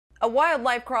A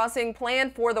wildlife crossing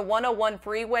planned for the 101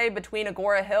 freeway between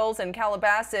Agoura Hills and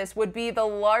Calabasas would be the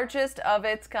largest of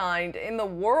its kind in the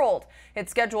world. It's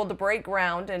scheduled to break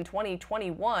ground in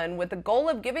 2021 with the goal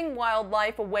of giving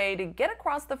wildlife a way to get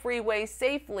across the freeway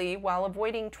safely while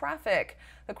avoiding traffic.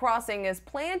 The crossing is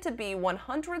planned to be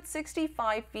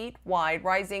 165 feet wide,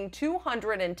 rising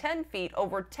 210 feet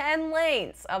over 10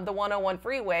 lanes of the 101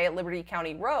 freeway at Liberty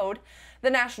County Road. The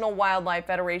National Wildlife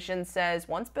Federation says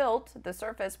once built, the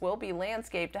surface will be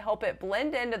landscaped to help it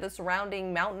blend into the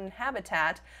surrounding mountain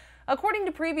habitat. According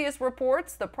to previous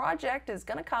reports, the project is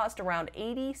going to cost around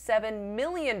 $87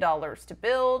 million to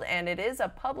build, and it is a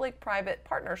public-private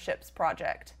partnerships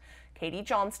project. Katie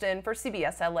Johnston for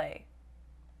CBS LA.